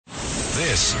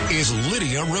This is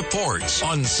Lidia Reports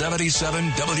on 77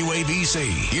 WABC.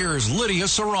 Here's Lydia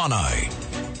Serrani.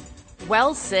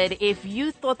 Well, Sid, if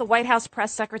you thought the White House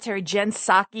Press Secretary Jen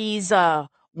Psaki's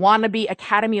wannabe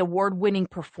Academy Award-winning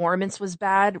performance was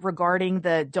bad regarding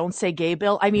the Don't Say Gay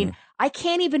bill, I mean, I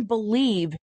can't even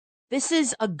believe this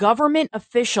is a government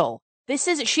official.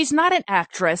 She's not an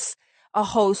actress, a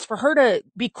host, for her to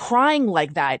be crying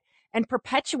like that and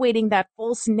perpetuating that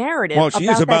false narrative. Well, she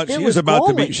is about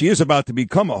to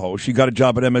become a host. She got a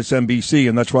job at MSNBC,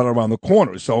 and that's right around the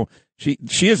corner. So she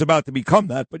is about to become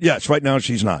that. But yes, right now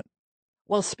she's not.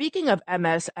 Well, speaking of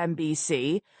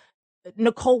MSNBC,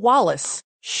 Nicole Wallace,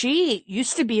 she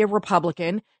used to be a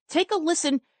Republican. Take a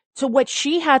listen to what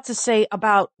she had to say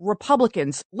about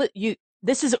Republicans.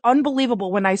 This is unbelievable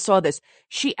when I saw this.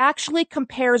 She actually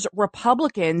compares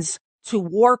Republicans to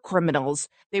war criminals.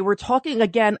 They were talking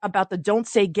again about the Don't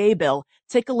Say Gay bill.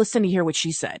 Take a listen to hear what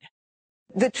she said.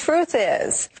 The truth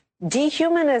is,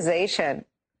 dehumanization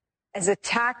as a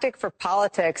tactic for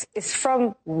politics is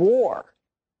from war.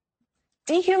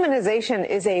 Dehumanization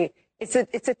is a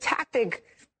tactic.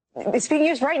 It's being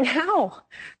used right now.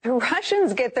 The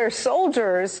Russians get their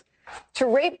soldiers to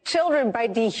rape children by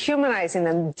dehumanizing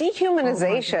them.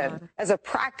 Dehumanization as a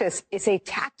practice is a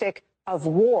tactic of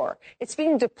war. It's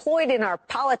being deployed in our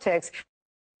politics.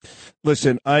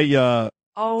 Listen, I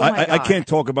can't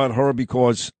talk about her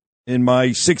because in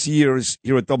my 6 years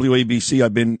here at WABC,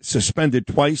 I've been suspended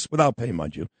twice without pay,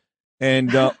 mind you.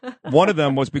 And one of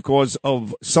them was because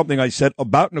of something I said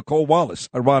about Nicole Wallace,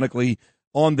 ironically,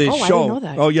 on this show. I didn't know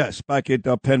that. Oh, yes, back at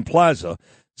Penn Plaza.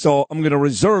 So I'm going to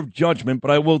reserve judgment, but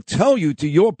I will tell you, to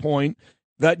your point,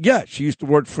 that, yes, she used to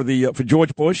work for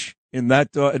George Bush in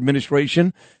that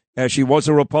administration. She was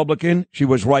a Republican. She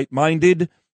was right-minded,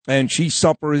 and she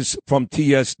suffers from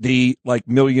TSD like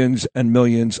millions and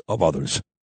millions of others.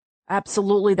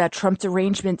 Absolutely. That Trump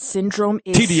derangement syndrome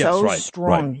is TDS,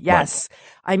 strong. Yes.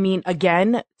 Right. I mean,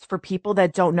 again, for people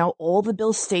that don't know, all the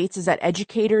bill states is that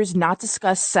educators not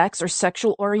discuss sex or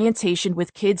sexual orientation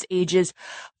with kids ages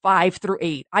 5 through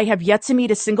 8. I have yet to meet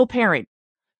a single parent,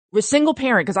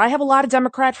 because I have a lot of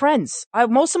Democrat friends.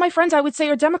 Most of my friends, I would say,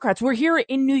 are Democrats. We're here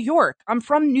in New York. I'm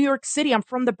from New York City. I'm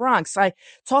from the Bronx. I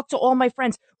talk to all my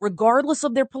friends, regardless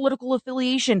of their political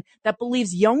affiliation, that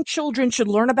believes young children should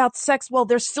learn about sex while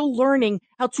they're still learning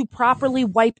how to properly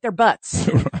wipe their butts.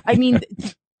 Right. I mean,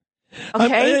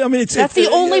 okay? That's the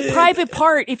only private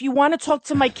part, if you want to talk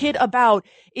to my kid about,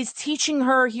 is teaching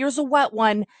her, here's a wet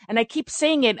one. And I keep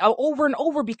saying it over and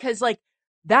over because,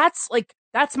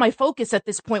 that's my focus at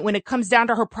this point when it comes down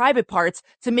to her private parts,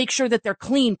 to make sure that they're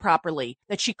clean properly,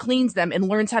 that she cleans them and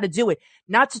learns how to do it.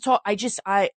 Not to talk.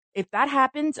 If that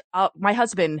happens, my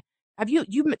husband,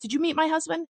 did you meet my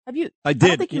husband? Have you? I did. I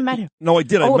don't think you met him. No, I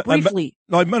did. Briefly.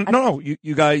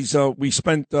 You guys, we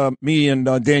spent, me and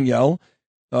Danielle,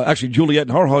 actually Juliet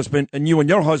and her husband, and you and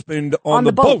your husband on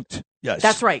the boat. Yes.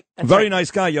 That's right. Very nice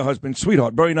guy, your husband,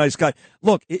 sweetheart. Very nice guy.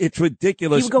 Look, it's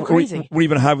ridiculous. He would go crazy. We're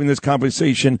even having this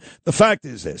conversation. The fact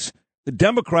is this. The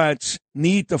Democrats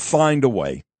need to find a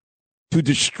way to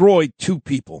destroy two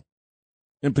people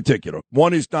in particular.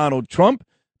 One is Donald Trump,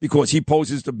 because he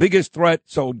poses the biggest threat.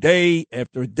 So day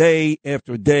after day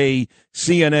after day,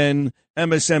 CNN,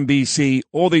 MSNBC,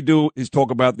 all they do is talk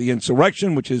about the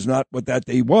insurrection, which is not what that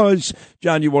day was,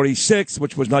 January 6th,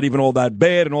 which was not even all that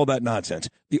bad, and all that nonsense.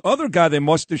 The other guy they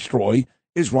must destroy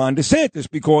is Ron DeSantis,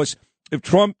 because if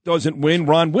Trump doesn't win,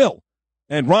 Ron will.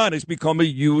 And Ron has become a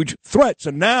huge threat. So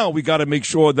now we got to make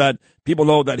sure that people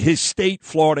know that his state,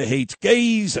 Florida, hates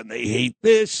gays, and they hate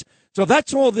this. So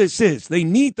that's all this is. They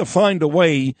need to find a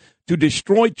way to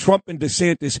destroy Trump and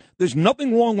DeSantis. There's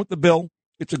nothing wrong with the bill.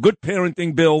 It's a good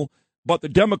parenting bill. But the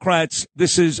Democrats,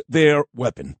 this is their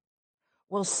weapon.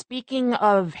 Well, speaking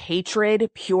of hatred,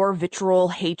 pure vitriol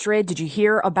hatred, did you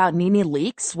hear about Nene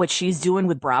Leakes, what she's doing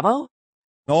with Bravo?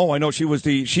 No, I know she was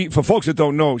for folks that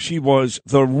don't know, she was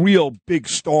the real big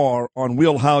star on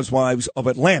Real Housewives of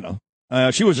Atlanta.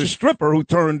 She was a stripper who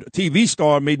turned TV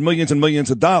star, made millions and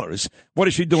millions of dollars. What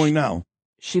is she doing now?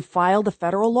 She filed a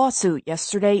federal lawsuit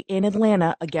yesterday in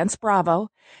Atlanta against Bravo,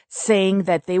 saying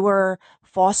that they were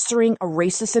fostering a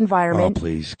racist environment. Oh,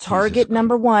 please. Target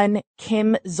number one,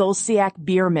 Kim Zolciak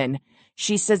Bierman.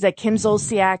 She says that Kim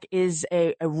Zolciak is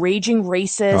a raging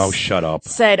racist. Oh, shut up.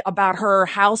 Said about her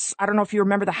house, I don't know if you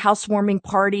remember the housewarming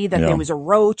party, that there was a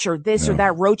roach or this or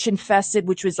that, roach infested,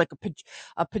 which was like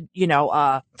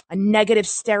a negative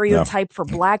stereotype for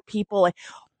black people.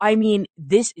 I mean,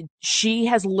 she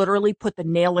has literally put the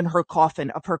nail in her coffin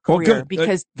of her career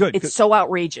because it's so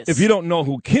outrageous. If you don't know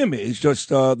who Kim is, just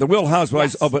the Real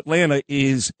Housewives of Atlanta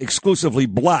is exclusively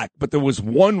black, but there was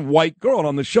one white girl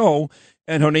on the show,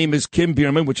 and her name is Kim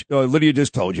Bierman, which Lydia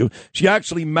just told you. She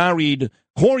actually married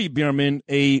Corey Bierman,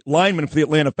 a lineman for the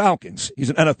Atlanta Falcons. He's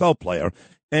an NFL player.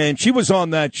 And she was on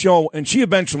that show, and she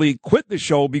eventually quit the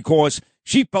show because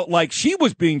she felt like she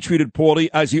was being treated poorly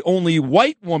as the only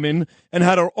white woman and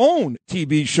had her own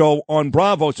TV show on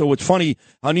Bravo. So it's funny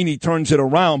how Nene turns it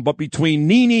around. But between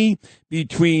Nene,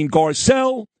 between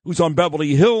Garcelle, who's on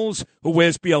Beverly Hills, who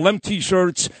wears BLM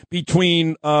T-shirts,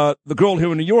 between the girl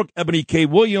here in New York, Ebony K.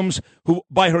 Williams, who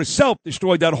by herself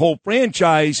destroyed that whole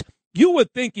franchise, you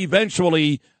would think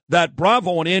eventually that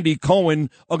Bravo and Andy Cohen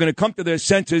are going to come to their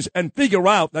senses and figure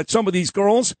out that some of these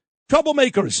girls,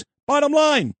 troublemakers, bottom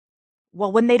line.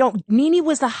 Well, when they don't, Nene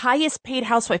was the highest paid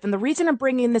housewife. And the reason I'm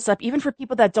bringing this up, even for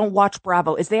people that don't watch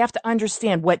Bravo, is they have to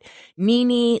understand what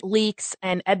Nene Leakes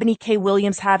and Ebony K.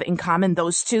 Williams have in common.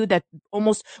 Those two that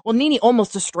Nene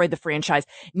almost destroyed the franchise.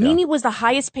 Yeah. Nene was the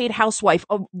highest paid housewife.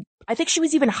 I think she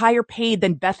was even higher paid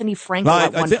than Bethany Frankel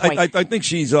at one point. I think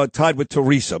she's tied with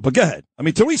Teresa, but go ahead. I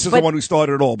mean, Teresa's the one who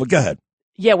started it all, but go ahead.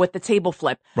 Yeah, with the table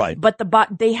flip. Right. But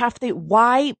they have to,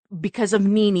 why? Because of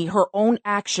Nene, her own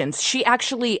actions. She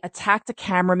actually attacked a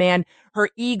cameraman, her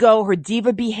ego, her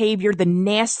diva behavior, the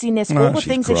nastiness, all the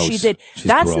things that she did.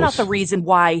 That's not the reason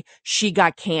why she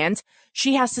got canned.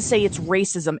 She has to say it's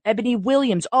racism. Ebony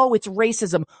Williams, it's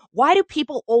racism. Why do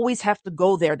people always have to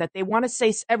go there? That they want to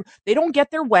say they don't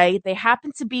get their way. They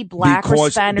happen to be black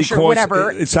or Spanish or whatever.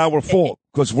 It's our fault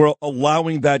because we're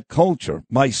allowing that culture.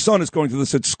 My son is going through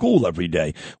this at school every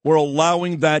day. We're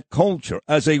allowing that culture.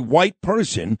 As a white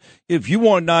person, if you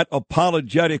are not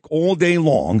apologetic all day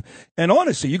long, and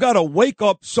honestly, you got to wake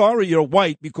up sorry you're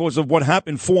white because of what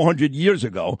happened 400 years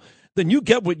ago, then you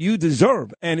get what you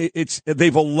deserve. And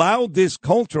they've allowed this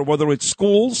culture, whether it's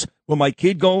schools where my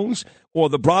kid goes, or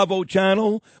the Bravo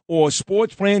channel, or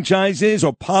sports franchises,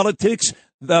 or politics.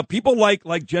 The people like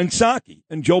Jen Psaki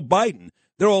and Joe Biden,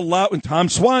 they're allowing Tom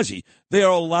Swazi. They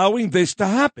are allowing this to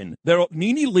happen.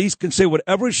 Nene Leakes can say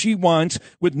whatever she wants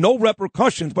with no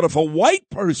repercussions. But if a white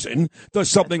person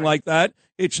does something like that,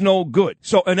 it's no good.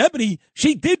 So, and Ebony,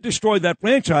 she did destroy that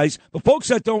franchise. But folks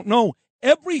that don't know,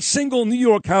 every single New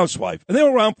York housewife, and they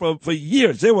were around for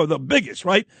years. They were the biggest,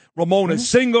 right? Ramona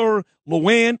Singer,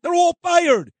 Luann, they're all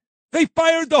fired. They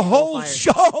fired the whole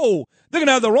show. They're going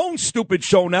to have their own stupid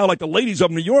show now, like the Ladies of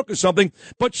New York or something.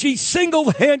 But she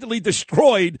single-handedly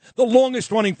destroyed the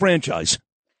longest-running franchise.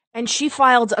 And she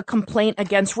filed a complaint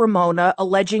against Ramona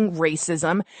alleging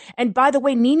racism. And by the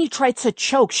way, Nene tried to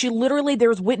choke. She literally,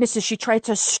 there's witnesses, she tried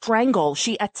to strangle.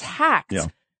 She attacked. Yeah.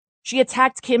 She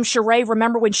attacked Kim Sheree.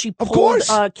 Remember when she pulled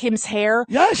Kim's hair?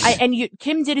 Yes.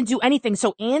 Kim didn't do anything.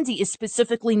 So Andy is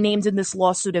specifically named in this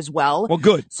lawsuit as well. Well,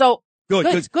 good. So good.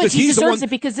 He deserves it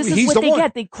because this is what they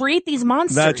get. They create these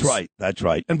monsters. That's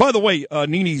right. And by the way,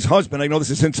 Nene's husband, I know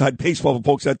this is inside baseball for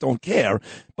folks that don't care,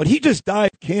 but he just died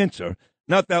of cancer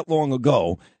not that long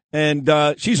ago. And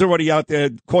she's already out there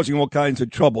causing all kinds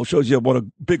of trouble. Shows you what a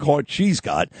big heart she's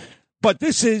got. But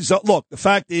this is, look, the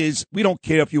fact is, we don't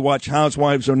care if you watch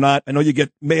Housewives or not. I know you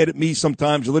get mad at me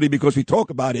sometimes, Lydia, because we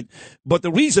talk about it. But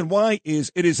the reason why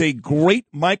is it is a great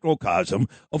microcosm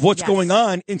of what's going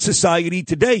on in society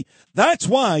today. That's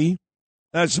why,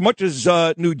 as much as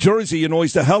New Jersey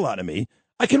annoys the hell out of me,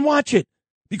 I can watch it.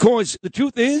 Because the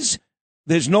truth is,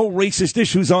 there's no racist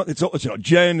issues on it. It's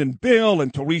Jen and Bill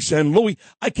and Teresa and Louie.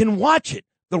 I can watch it.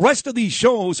 The rest of these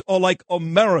shows are like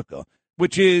America,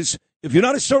 which is, if you're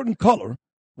not a certain color,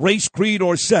 race, creed,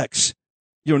 or sex,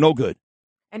 you're no good.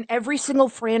 And every single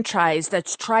franchise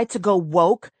that's tried to go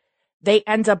woke, they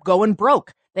end up going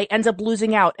broke. They end up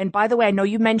losing out. And by the way, I know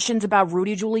you mentioned about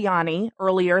Rudy Giuliani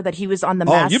earlier, that he was on the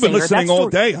Masked Singer. You've been listening all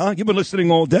day, huh? You've been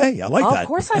listening all day. I like that. Of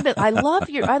course I've been. I love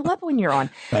when you're on.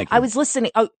 Thank you. I was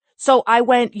listening. So I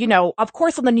went, of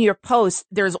course on the New York Post,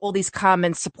 there's all these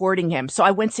comments supporting him. So I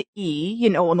went to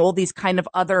and all these kind of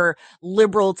other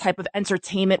liberal type of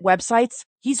entertainment websites.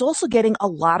 He's also getting a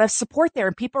lot of support there.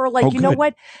 And people are like, know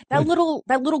what? That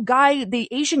little guy, the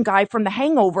Asian guy from The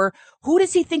Hangover, who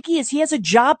does he think he is? He has a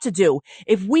job to do.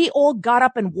 If we all got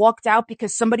up and walked out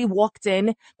because somebody walked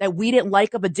in that we didn't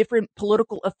like of a different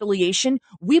political affiliation,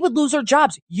 we would lose our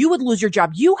jobs. You would lose your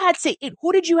job. You had to,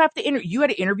 who did you have to interview? You had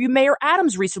to interview Mayor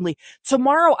Adams recently.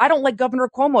 Tomorrow, I don't like Governor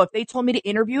Cuomo. If they told me to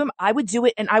interview him, I would do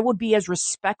it, and I would be as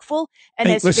respectful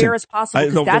and fair as possible,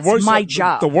 because that's my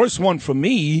job. The worst one for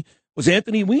me was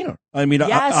Anthony Weiner. I mean,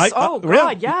 yes.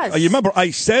 Yes. You remember,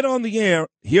 I said on the air,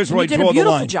 here's where I draw the line. You did a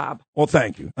beautiful job. Well,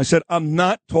 thank you. I said, I'm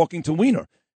not talking to Weiner.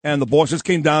 And the bosses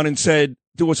came down and said,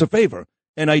 do us a favor.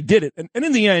 And I did it. And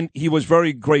in the end, he was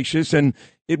very gracious, and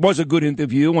it was a good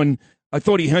interview. And I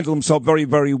thought he handled himself very,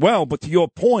 very well. But to your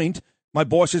point, my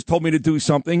bosses told me to do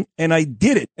something, and I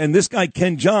did it. And this guy,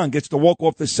 Ken Jeong, gets to walk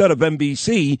off the set of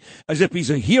NBC as if he's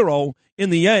a hero. In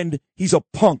the end, he's a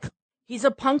punk. He's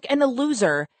a punk and a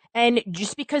loser. And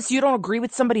just because you don't agree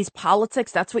with somebody's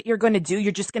politics, that's what you're going to do.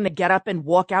 You're just going to get up and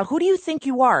walk out. Who do you think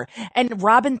you are? And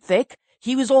Robin Thicke,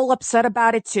 he was all upset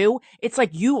about it too. It's like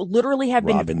you literally have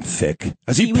been. Robin Thicke.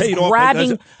 Has he paid off?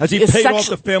 Has he paid off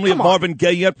the family of Marvin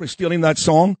Gaye yet for stealing that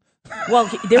song? Well,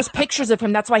 there's pictures of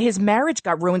him. That's why his marriage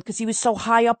got ruined, because he was so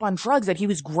high up on drugs that he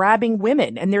was grabbing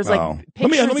women. And there's like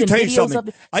pictures let me and tell you videos something.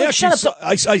 of. I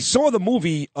actually saw the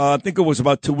movie. I think it was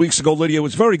about 2 weeks ago. Lydia, it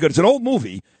was very good. It's an old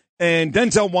movie, and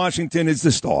Denzel Washington is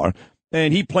the star,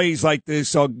 and he plays like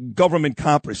this government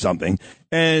cop or something.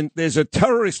 And there's a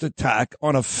terrorist attack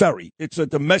on a ferry. It's a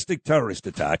domestic terrorist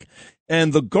attack,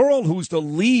 and the girl who's the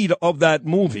lead of that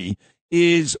movie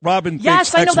is Robin Thicke's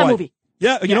Yes, I know ex-wife. that movie.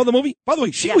 Yeah, you know the movie? By the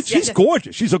way, she's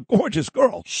gorgeous. She's a gorgeous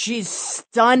girl. She's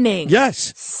stunning.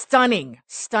 Yes.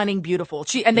 Stunning, beautiful.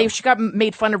 She got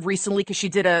made fun of recently because she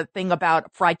did a thing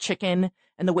about fried chicken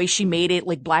and the way she made it.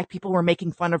 Like, black people were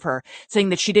making fun of her, saying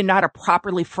that she didn't know how to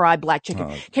properly fry black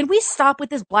chicken. Can we stop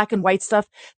with this black and white stuff?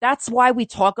 That's why we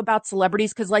talk about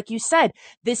celebrities, because like you said,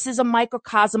 this is a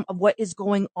microcosm of what is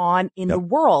going on in the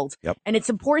world. Yep. And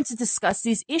it's important to discuss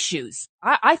these issues.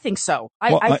 I think so.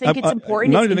 I think it's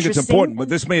important. Not even think it's important, but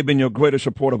this may have been your greatest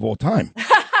report of all time.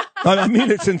 I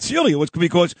mean it sincerely. It was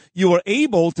because you were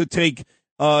able to take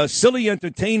silly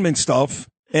entertainment stuff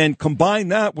and combine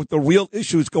that with the real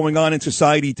issues going on in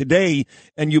society today,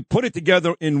 and you put it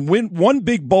together in one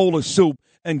big bowl of soup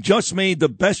and just made the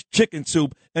best chicken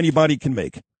soup anybody can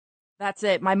make. That's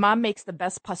it. My mom makes the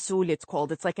best pasul, it's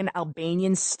called. It's like an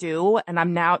Albanian stew, and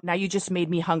I'm now you just made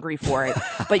me hungry for it.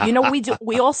 But you know,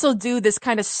 we also do this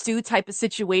kind of stew type of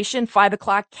situation,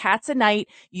 5:00, Cats at Night.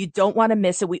 You don't want to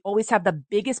miss it. We always have the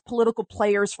biggest political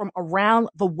players from around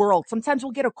the world. Sometimes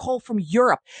we'll get a call from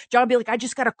Europe. John will be like, I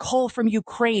just got a call from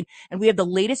Ukraine, and we have the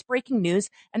latest breaking news.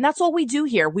 And that's all we do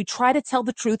here. We try to tell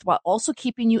the truth while also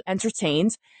keeping you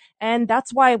entertained. And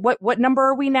that's why, what number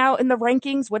are we now in the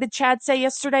rankings? What did Chad say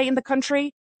yesterday in the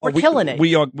country? We're killing it.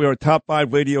 We're a top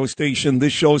 5 radio station.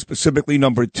 This show is specifically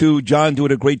number 2. John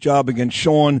doing a great job against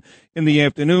Sean in the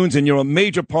afternoons, and you're a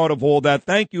major part of all that.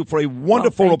 Thank you for a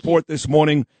wonderful report this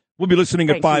morning. We'll be listening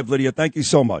at 5, Lydia. Thank you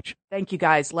so much. Thank you,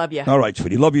 guys. Love you. All right,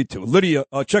 sweetie. Love you too. Lydia,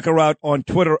 check her out on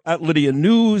Twitter at Lydia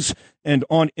News and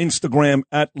on Instagram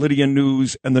at Lydia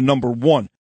News and the number 1.